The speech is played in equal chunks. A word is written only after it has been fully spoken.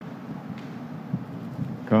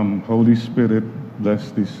Come, Holy Spirit,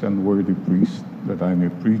 bless this unworthy priest, that I may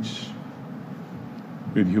preach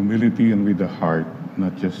with humility and with the heart,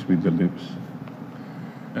 not just with the lips.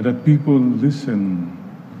 And that people listen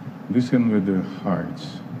with their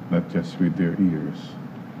hearts, not just with their ears.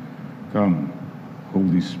 Come,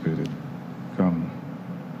 Holy Spirit. Come,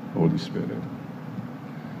 Holy Spirit.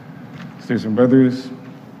 Sisters and brothers,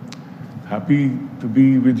 happy to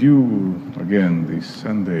be with you again this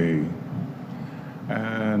Sunday.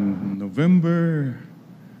 And November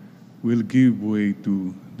will give way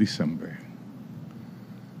to December.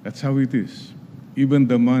 That's how it is. Even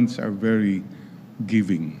the months are very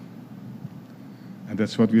giving. And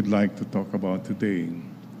that's what we'd like to talk about today,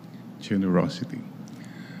 generosity.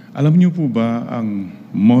 Alam niyo po ba ang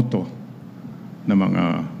motto ng mga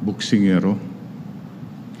buksingero?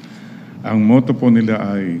 Ang motto po nila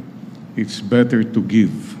ay, it's better to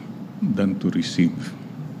give than to receive.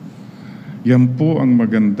 Yan po ang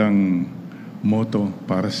magandang motto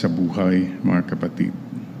para sa buhay, mga kapatid.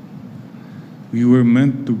 We were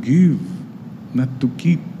meant to give, not to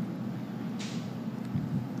keep.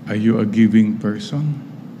 Are you a giving person?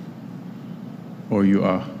 Or you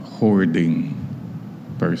are hoarding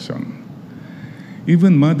person?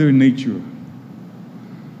 Even Mother Nature,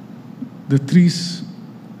 the trees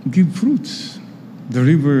give fruits. The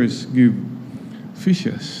rivers give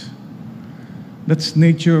fishes. That's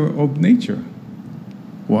nature of nature.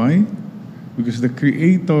 Why? Because the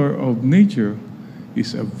creator of nature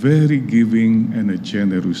is a very giving and a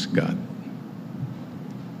generous God.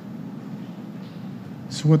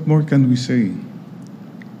 So what more can we say?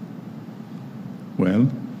 Well,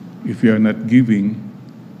 if we are not giving,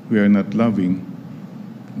 we are not loving,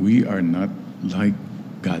 we are not like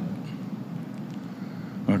God.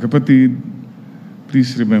 Mga kapatid,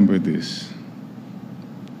 please remember this.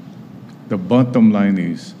 The bottom line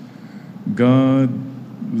is, God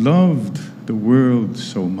loved the world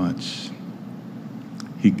so much,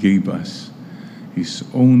 He gave us His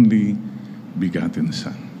only begotten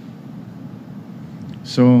Son.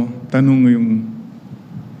 So, tanong ngayong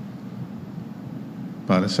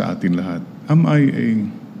para sa atin lahat, am I a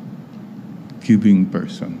giving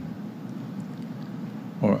person?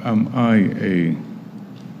 Or am I a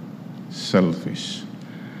selfish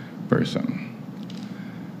person?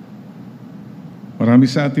 Marami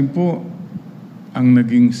sa atin po, ang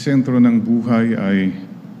naging sentro ng buhay ay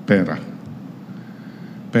pera.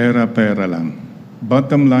 Pera lang.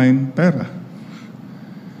 Bottom line, pera.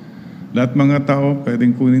 Lahat mga tao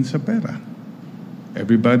pwedeng kunin sa pera.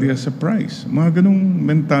 Everybody has a price. Mga ganong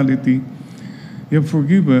mentality. We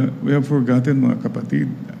have forgotten, mga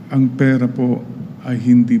kapatid, ang pera po ay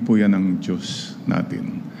hindi po yan ang Diyos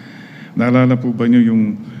natin. Naalala po ba niyo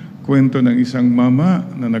yung kwento ng isang mama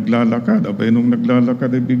na naglalakad? Abay, nung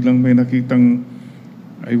naglalakad ay biglang may nakitang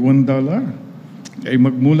ay $1. Ay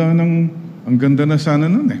magmula ng, ang ganda na sana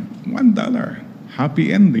nun $1.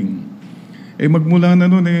 Happy ending. Ay magmula na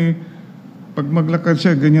nun pag maglakad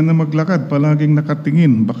siya, ganyan na maglakad, palaging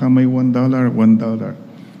nakatingin, baka may $1.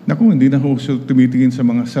 Naku, hindi na ho siya tumitingin sa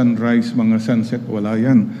mga sunrise, mga sunset, wala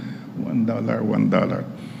yan. $1.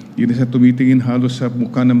 Hindi na siya tumitingin halos sa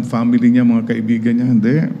mukha ng family niya, mga kaibigan niya,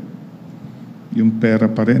 hindi. Yung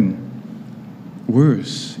pera pa rin.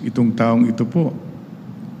 Worse, itong taong ito po,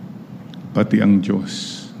 pati ang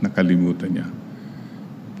Diyos, nakalimutan niya.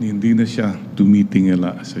 Hindi na siya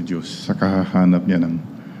tumitingala sa Diyos sa kahahanap niya ng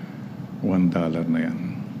 $1 na yan.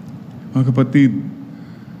 Mga kapatid,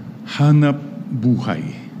 hanap buhay.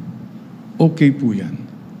 Okay po yan.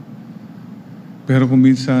 Pero kung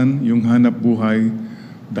minsan, yung hanap buhay,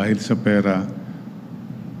 dahil sa pera,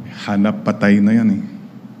 hanap patay na yan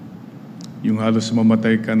Yung halos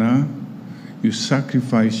mamatay ka na, you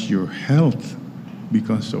sacrifice your health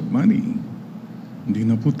because of money. Hindi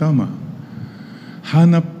na po tama.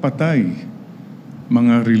 Hanap patay.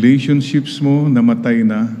 Mga relationships mo namatay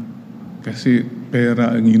na kasi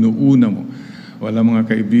pera ang inuuna mo. Wala mga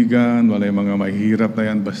kaibigan, wala yung mga mahirap na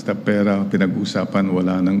yan, basta pera pinag-usapan,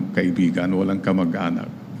 wala ng kaibigan, walang kamag-anak.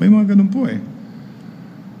 May mga ganun po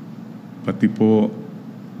Pati po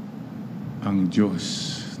ang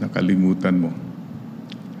Diyos nakalimutan mo.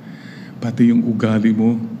 Pati yung ugali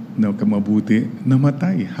mo na kamabuti,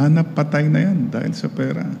 namatay. Hanap patay na yan dahil sa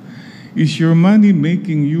pera. Is your money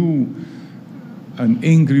making you an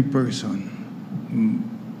angry person?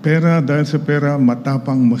 Pera, dahil sa pera,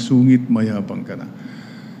 matapang, masungit, mayabang ka na.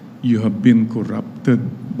 You have been corrupted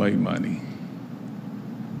by money.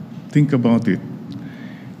 Think about it.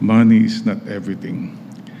 Money is not everything.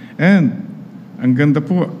 And, ang ganda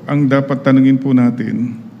po, ang dapat tanungin po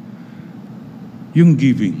natin, yung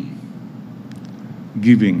giving.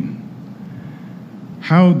 Giving.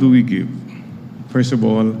 How do we give? First of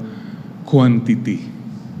all, quantity.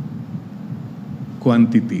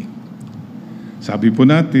 Quantity. Sabi po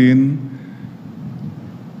natin,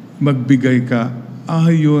 magbigay ka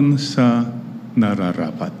ayon sa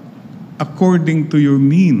nararapat. According to your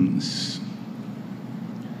means.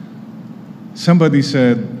 Somebody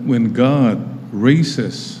said, when God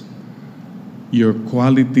raises your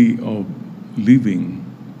quality of living,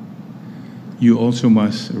 you also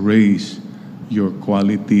must raise your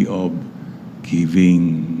quality of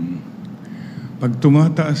giving. Pag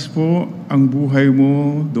tumataas po ang buhay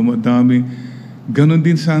mo, dumadami, ganon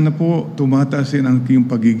din sana po tumataas din ang iyong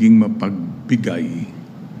pagiging mapagbigay.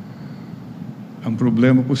 Ang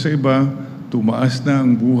problema po sa iba, tumaas na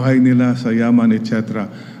ang buhay nila sa yaman, etc.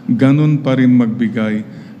 Ganon pa rin magbigay.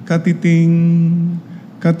 Katiting,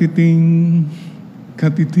 katiting,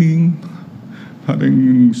 katiting. Parang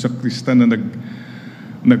yung sakristan na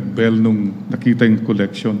nag-bell nung nakita yung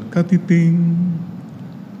collection. Katiting.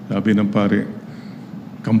 Sabi ng pare,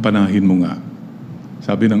 kampanahin mo nga.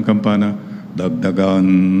 Sabi ng kampana, dagdagan,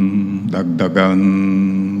 dagdagan,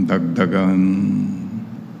 dagdagan.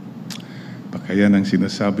 Baka yan ang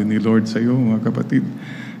sinasabi ni Lord sa iyo, mga kapatid.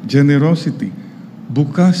 Generosity.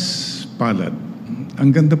 Bukas palad. Ang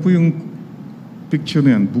ganda po yung picture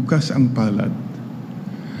na yan. Bukas ang palad.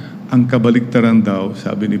 Ang kabaliktaran daw,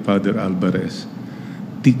 sabi ni Father Alvarez,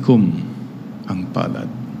 tikom ang palad.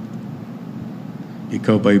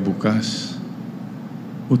 Ikaw ba'y bukas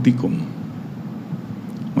o tikom?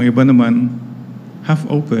 May iba naman, half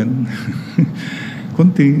open,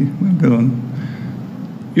 konti, gano'n.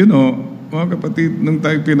 You know, mga kapatid, nung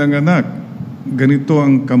tayo pinanganak, ganito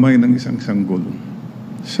ang kamay ng isang sanggol.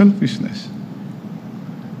 Selfishness.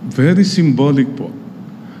 Very symbolic po.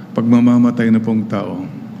 Pag mamamatay na pong tao,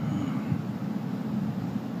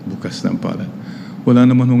 bukas na ang palad. Wala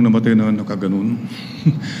naman hong namatay na nakaganon.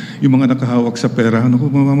 Yung mga nakahawak sa pera, ano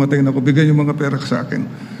ko, mamamatay na ako, bigay yung mga pera sa akin.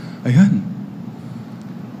 Ayan.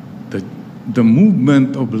 The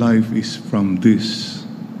movement of life is from this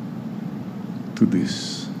to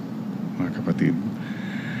this, mga kapatid.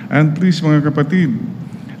 And please, mga kapatid,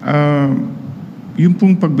 yung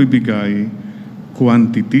pong pagbibigay,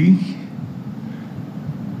 quantity,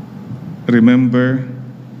 remember,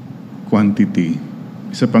 quantity.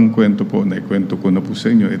 Isa pang kwento po, naikwento ko na po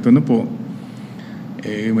sa inyo. Ito na po,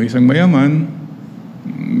 may isang mayaman,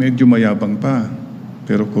 medyo mayabang pa,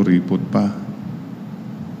 pero kuripot pa.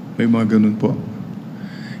 May mga ganun po.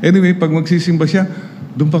 Anyway, pag magsisimba siya,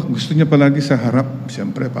 doon pa gusto niya palagi sa harap,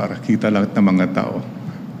 siyempre, para kita lahat ng mga tao.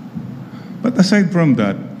 But aside from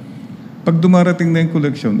that, pag dumarating na yung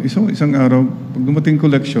collection, isang araw, pag dumating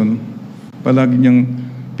collection, palagi niyang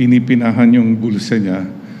pinipinahan yung bulsa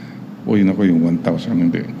niya. O yun ako yung 1,000,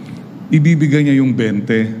 hindi. Ibibigay niya yung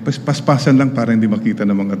 20, paspasan lang para hindi makita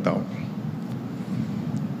ng mga tao.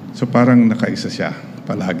 So parang nakaisa siya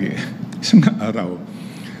palagi. Isang araw,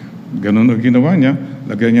 ganun ang ginawa niya,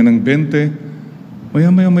 lagyan niya ng 20,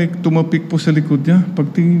 maya-maya may tumapik po sa likod niya.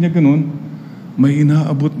 Pagtingin niya ganun, may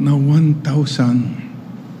inaabot na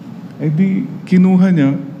 1,000. Eh di, kinuha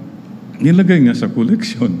niya, nilagay niya sa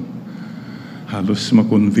koleksyon. Halos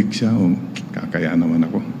makonvict siya, kakaya naman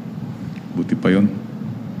ako. Buti pa yun.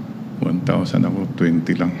 1,000 ako,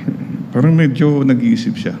 20 lang. Parang medyo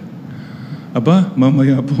nag-iisip siya. Aba,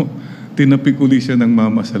 mamaya po, tinapik uli siya ng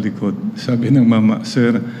mama sa likod. Sabi ng mama,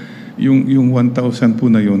 Sir, yung 1,000 po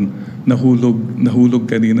na yun, nahulog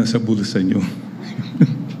kanina sa bulsa niyo.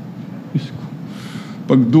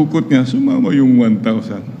 Pagdukot niya, sumama yung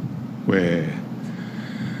 1,000.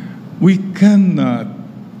 We cannot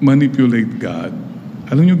manipulate God.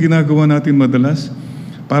 Alam niyo, ginagawa natin madalas,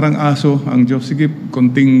 parang aso ang Diyos. Sige,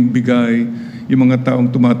 konting bigay. Yung mga taong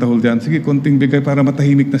tumatahol dyan, sige, konting bigay para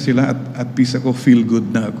matahimik na sila at peace ako, feel good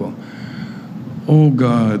na ako. Oh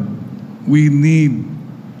God, we need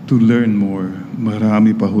to learn more.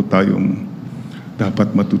 Marami pa ho tayong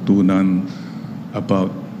dapat matutunan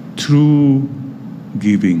about true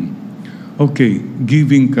giving. Okay,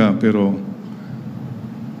 giving ka, pero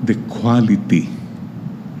the quality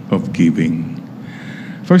of giving.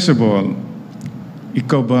 First of all,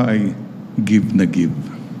 ikaw ba ay give na give?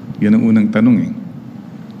 Yan ang unang tanong eh.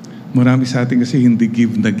 Marami sa atin kasi hindi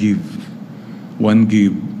give na give. 1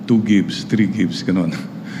 give, 2 gives, 3 gives, gano'n.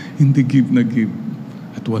 Hindi give na give.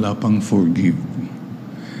 At wala pang forgive.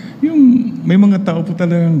 May mga tao po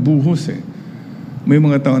talagang buhos eh. May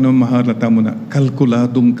mga tao na mahalata mo na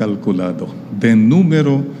kalkulado. Then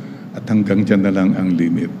numero at hanggang dyan na lang ang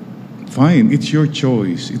limit. Fine, it's your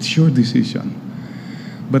choice. It's your decision.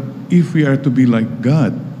 But if we are to be like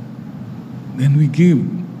God, then we give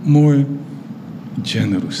more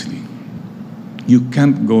generously. You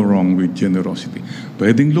can't go wrong with generosity.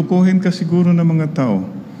 Pwedeng lukuhin ka siguro ng mga tao,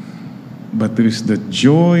 but there is the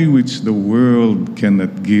joy which the world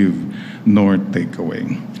cannot give nor take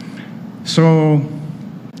away. So,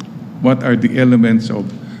 what are the elements of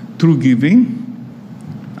true giving?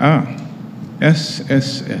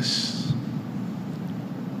 SSS.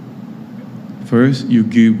 First, you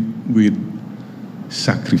give with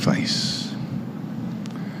sacrifice.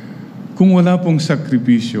 Kung wala pong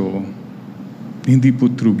sakripisyo, hindi po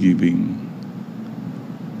true giving.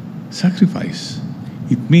 Sacrifice.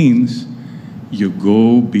 It means you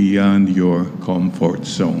go beyond your comfort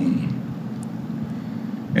zone.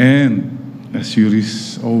 And as you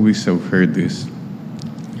always have heard this,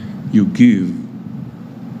 you give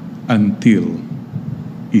until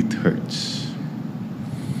it hurts.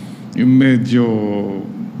 Yung medyo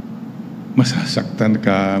masasaktan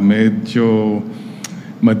ka, medyo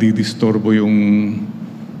madidisturbo yung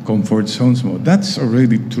comfort zones mo, that's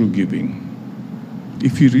already true giving.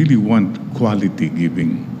 If you really want quality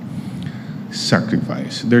giving,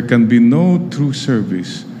 sacrifice. There can be no true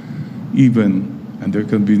service and there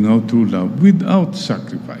can be no true love without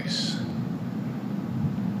sacrifice.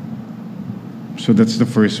 So that's the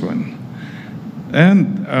first one.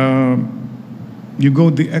 And you go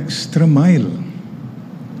the extra mile.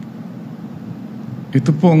 Ito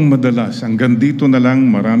po ang madalas. Hanggang dito na lang,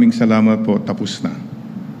 maraming salamat po, tapos na.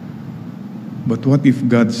 But what if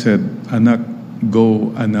God said, anak,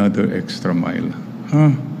 go another extra mile?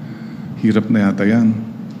 Hirap na yata yan.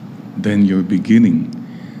 Then you're beginning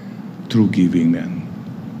true giving then.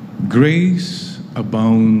 Grace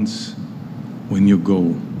abounds when you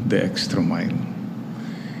go the extra mile.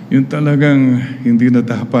 Yung talagang hindi na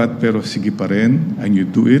dapat pero sige pa rin, and you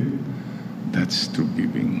do it, that's true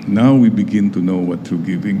giving. Now we begin to know what true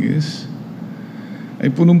giving is.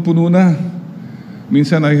 Ay punong-puno na.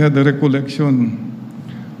 Minsan I had a recollection.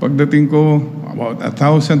 Pagdating ko, about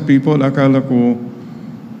 1,000 people, akala ko,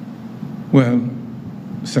 well,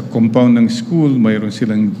 sa compound ng school, mayroon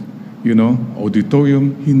silang,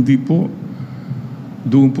 auditorium. Hindi po.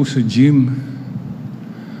 Doon po sa gym.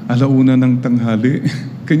 Alauna ng tanghali.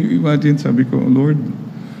 Can you imagine? Sabi ko, Lord,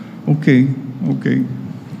 okay.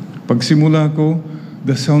 Pagsimula ko,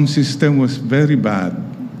 the sound system was very bad.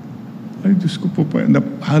 Ay, Diyos ko po pa,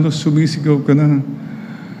 halos sumisigaw ka na.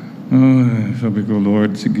 Sabi ko,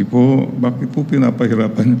 Lord, sige po, bakit po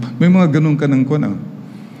pinapahirapan? May mga ganun ka ng kuna.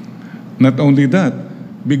 Not only that,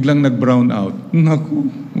 biglang nag-brown out. Naku,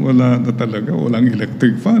 wala na talaga, walang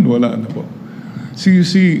electric fan, wala na po. So you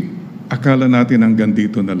see, akala natin hanggang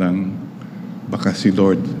dito na lang, baka si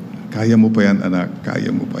Lord, kaya mo pa yan, anak,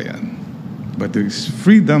 kaya mo pa yan. But there is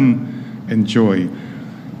freedom and joy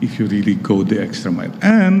if you really go the extra mile.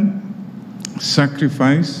 And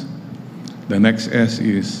sacrifice, the next S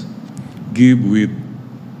is give with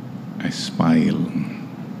a smile.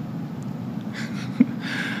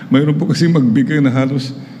 Mayroon po kasi magbigay na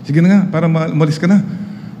halos, sige na nga, para malis ka na.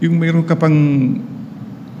 Yung mayroon ka pang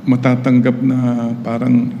matatanggap na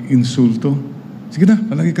parang insulto. Sige na,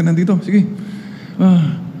 palagi ka nandito, sige.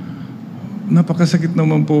 Napakasakit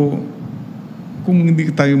naman po kung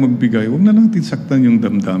hindi tayo magbigay. Huwag na natin saktan yung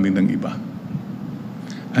damdamin ng iba.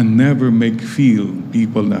 And never make feel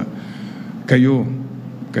people na kayo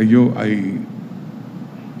ay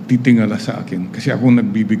titingala sa akin kasi ako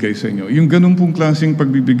nagbibigay sa inyo. Yung ganun pong klaseng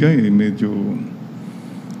pagbibigay, medyo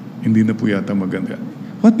hindi na po yata maganda.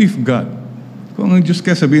 What if God, kung ang Diyos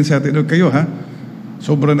kaya sabihin sa atin, kayo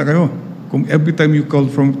sobra na kayo. Kung every time you call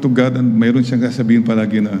to God and mayroon siyang sasabihin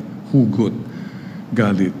palagi na hugot,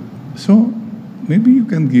 galit. So, maybe you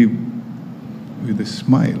can give with a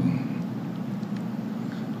smile.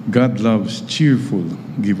 God loves cheerful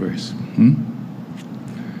givers.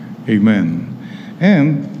 Amen.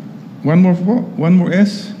 And one more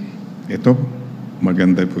S. Ito,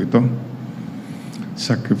 maganda po ito.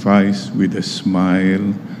 Sacrifice with a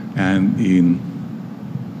smile and in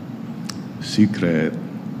secret.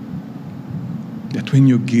 That when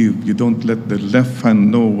you give, you don't let the left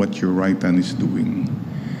hand know what your right hand is doing.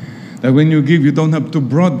 That when you give, you don't have to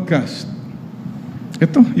broadcast.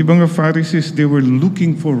 Ito, ibang Pharisees, they were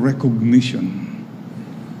looking for recognition.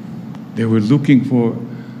 They were looking for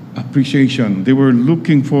appreciation. They were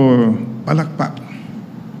looking for palakpak.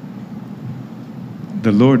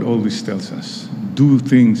 The Lord always tells us, do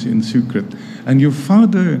things in secret. And your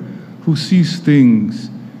Father who sees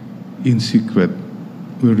things in secret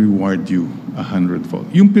will reward you 100-fold.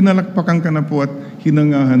 Yung pinalakpakan ka na po at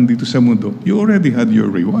hinangahan dito sa mundo, you already had your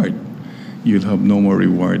reward. You'll have no more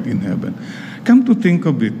reward in heaven. Come to think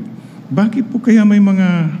of it, bakit po kaya may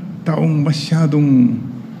mga taong masyadong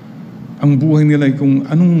ang buhay nila ay kung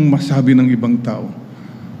anong masabi ng ibang tao.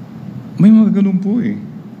 May mga ganun po eh.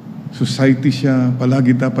 Society siya,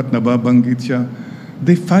 palagi dapat nababanggit siya.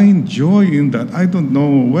 They find joy in that. I don't know.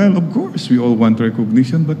 Well, of course, we all want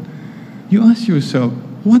recognition, but you ask yourself,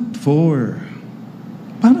 what for?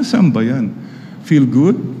 Para saan ba yan? Feel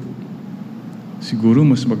good? Siguro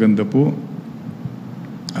mas maganda po,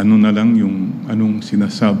 ano na lang yung anong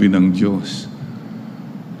sinasabi ng Diyos.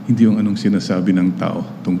 Hindi yung anong sinasabi ng tao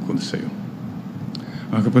tungkol sa'yo.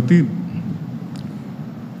 Mga kapatid,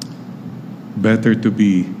 better to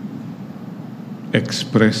be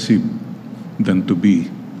expressive than to be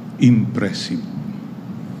impressive.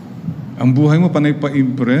 Ang buhay mo panay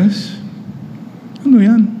pa-impress, ano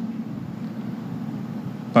yan?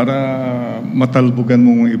 Para matalbugan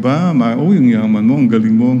mo ng iba, yung yaman mo, ang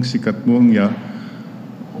galing mo, ang sikat mo,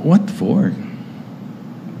 what for?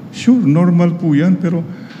 Sure, normal po yan, pero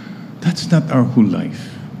that's not our whole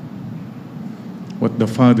life. What the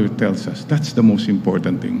Father tells us, that's the most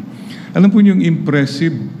important thing. Alam po niyo yung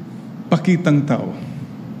impressive, pakitang tao.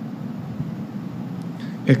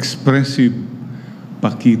 Expressive,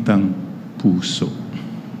 pakitang puso.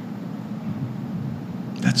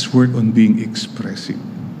 Let's work on being expressive.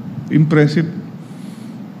 Impressive?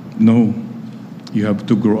 No. You have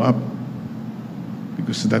to grow up.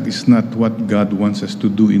 Because that is not what God wants us to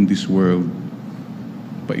do in this world.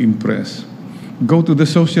 Pa-impress. Go to the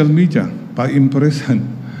social media. Pa-impressan.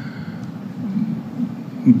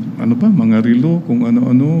 Ano ba? Mga relo, kung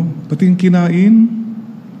ano-ano. Pati yung kinain,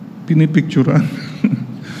 pinipicturan.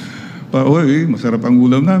 Masarap ang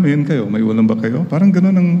ulam namin. Kayo, may ulam ba kayo? Parang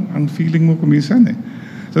ganun ang feeling mo kumisan eh.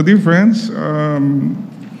 So dear friends,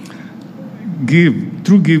 give.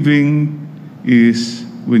 True giving is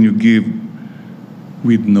when you give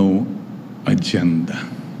with no agenda.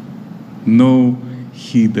 No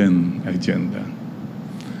hidden agenda.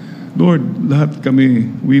 Lord, lahat kami,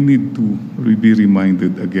 we need to be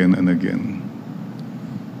reminded again and again.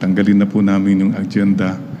 Tanggalin na po namin yung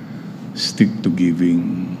agenda. Stick to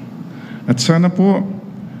giving. At sana po,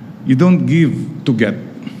 you don't give to get.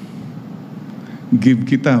 Give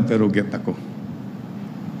kita, pero get ako.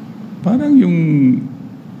 Parang yung,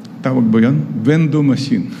 tawag ba yan? Vendo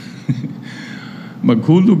machine.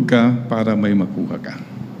 Maghulog ka para may makuha ka.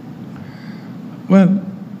 Well,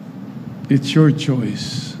 it's your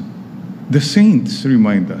choice. The saints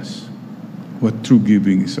remind us what true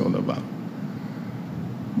giving is all about.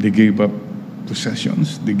 They gave up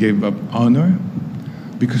possessions. They gave up honor.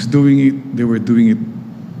 Because they were doing it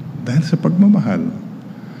dahil sa pagmamahal.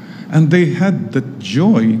 And they had that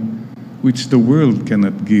joy which the world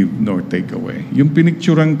cannot give nor take away. Yung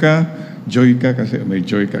pinicturan ka, may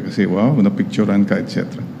joy ka kasi, wow, napicturan ka,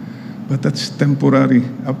 etc. But that's temporary.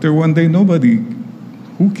 After one day,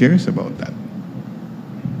 who cares about that?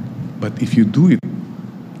 But if you do it,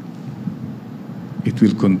 it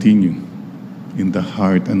will continue in the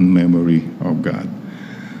heart and memory of God.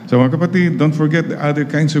 So mga kapatid, don't forget the other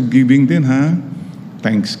kinds of giving din, ha?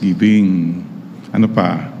 Thanksgiving. Ano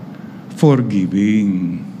pa?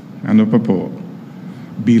 Forgiving. Ano pa po?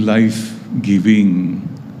 Be life giving.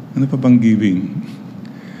 Ano pa bang giving?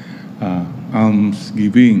 Alms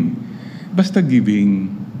giving. Basta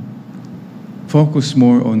giving. Focus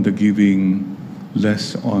more on the giving,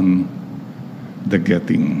 less on the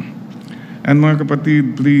getting. And mga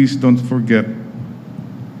kapatid, please don't forget,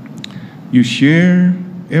 you share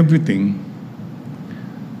everything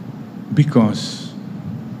because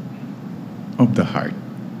of the heart.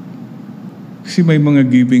 Kasi may mga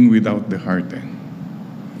giving without the heart eh.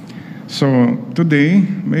 So today,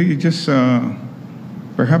 may you just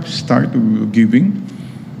perhaps start giving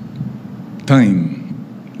time.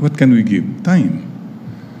 What can we give? Time.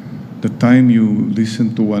 The time you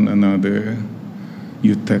listen to one another,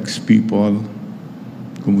 you text people,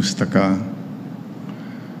 kumusta ka?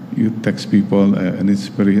 You text people and it's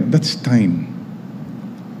that's time.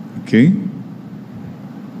 Okay?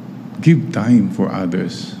 Give time for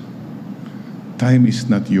others. Time is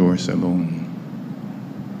not yours alone.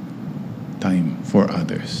 Time for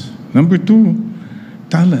others. Number 2,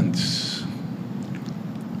 talents.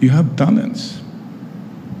 You have talents.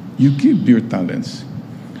 You give your talents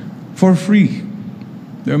for free.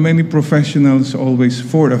 There are many professionals always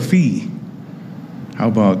for a fee. How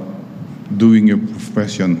about doing your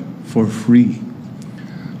profession for free?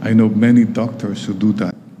 I know many doctors who do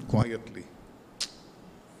that quietly.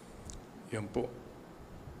 Yan po.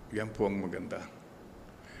 Yan po ang maganda.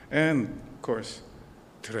 And, of course,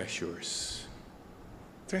 treasures.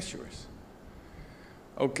 Treasures.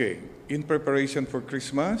 Okay, in preparation for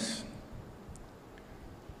Christmas,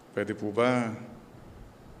 pwede po ba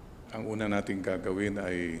ang una nating gagawin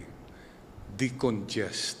ay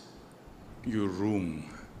decongest your room.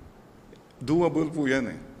 Doable po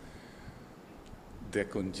yan eh.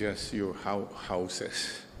 Decongest your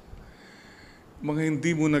houses. Mga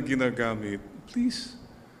hindi mo na ginagamit, please,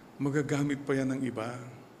 magagamit pa yan ng iba.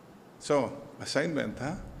 So, assignment,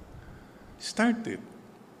 ha? Start it.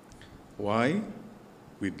 Why?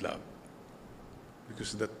 With love.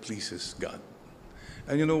 Because that pleases God.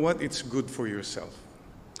 And you know what? It's good for yourself.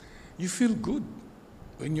 You feel good.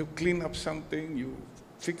 When you clean up something, you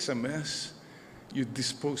fix a mess, you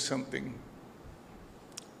dispose something,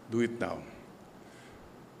 do it now.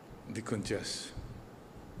 Decongest.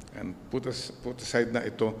 And put aside na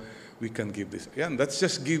ito, we can give this. Yan, that's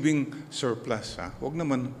just giving surplus. Ha? Huwag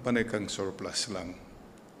naman panay kang surplus lang.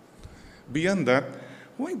 Beyond that,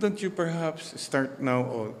 why don't you perhaps start now,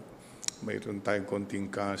 o mayroon tayong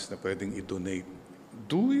konting cash na pwedeng i-donate.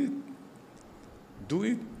 Do it. Do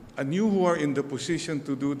it. And you who are in the position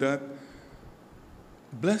to do that,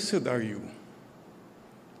 blessed are you.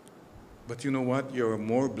 But you know what? You're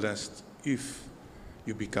more blessed if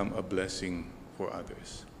you become a blessing for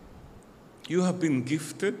others. You have been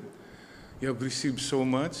gifted. You have received so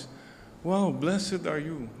much. Wow, blessed are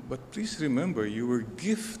you. But please remember, you were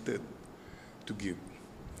gifted to give.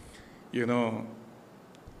 You know,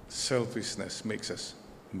 selfishness makes us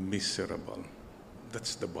miserable.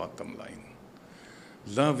 That's the bottom line.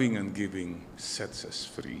 Loving and giving sets us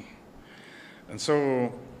free. And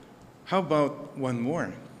so, how about one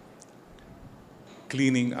more?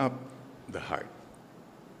 Cleaning up the heart.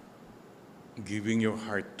 Giving your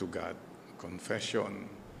heart to God. Confession.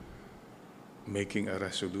 Making a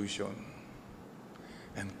resolution.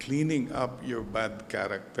 And cleaning up your bad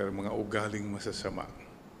character, mga ugaling masasama.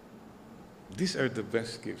 These are the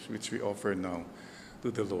best gifts which we offer now to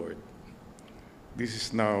the Lord. This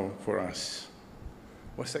is now for us.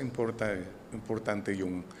 Basta importante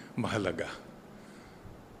yung mahalaga.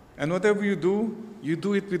 And whatever you do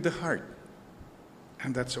it with the heart.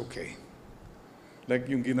 And that's okay.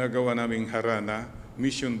 Like yung ginagawa naming harana,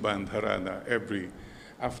 mission band harana,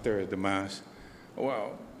 after the Mass.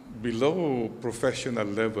 Wow, below professional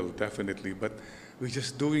level, definitely. But we're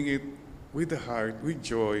just doing it with the heart, with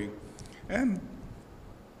joy, and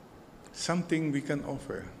something we can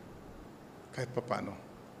offer. Kahit papano.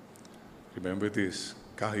 Remember this,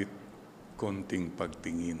 kahit konting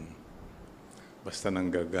pagtingin, basta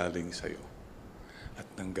nanggagaling sa'yo at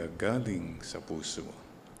nanggagaling sa puso mo,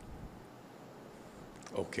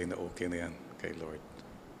 okay na yan kay Lord.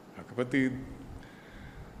 Mga kapatid,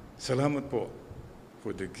 salamat po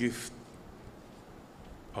for the gift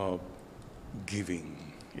of giving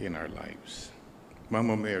in our lives.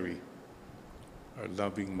 Mama Mary, our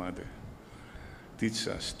loving mother, teach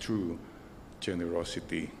us true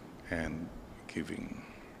generosity and giving.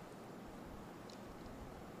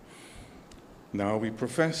 Now we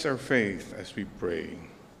profess our faith as we pray.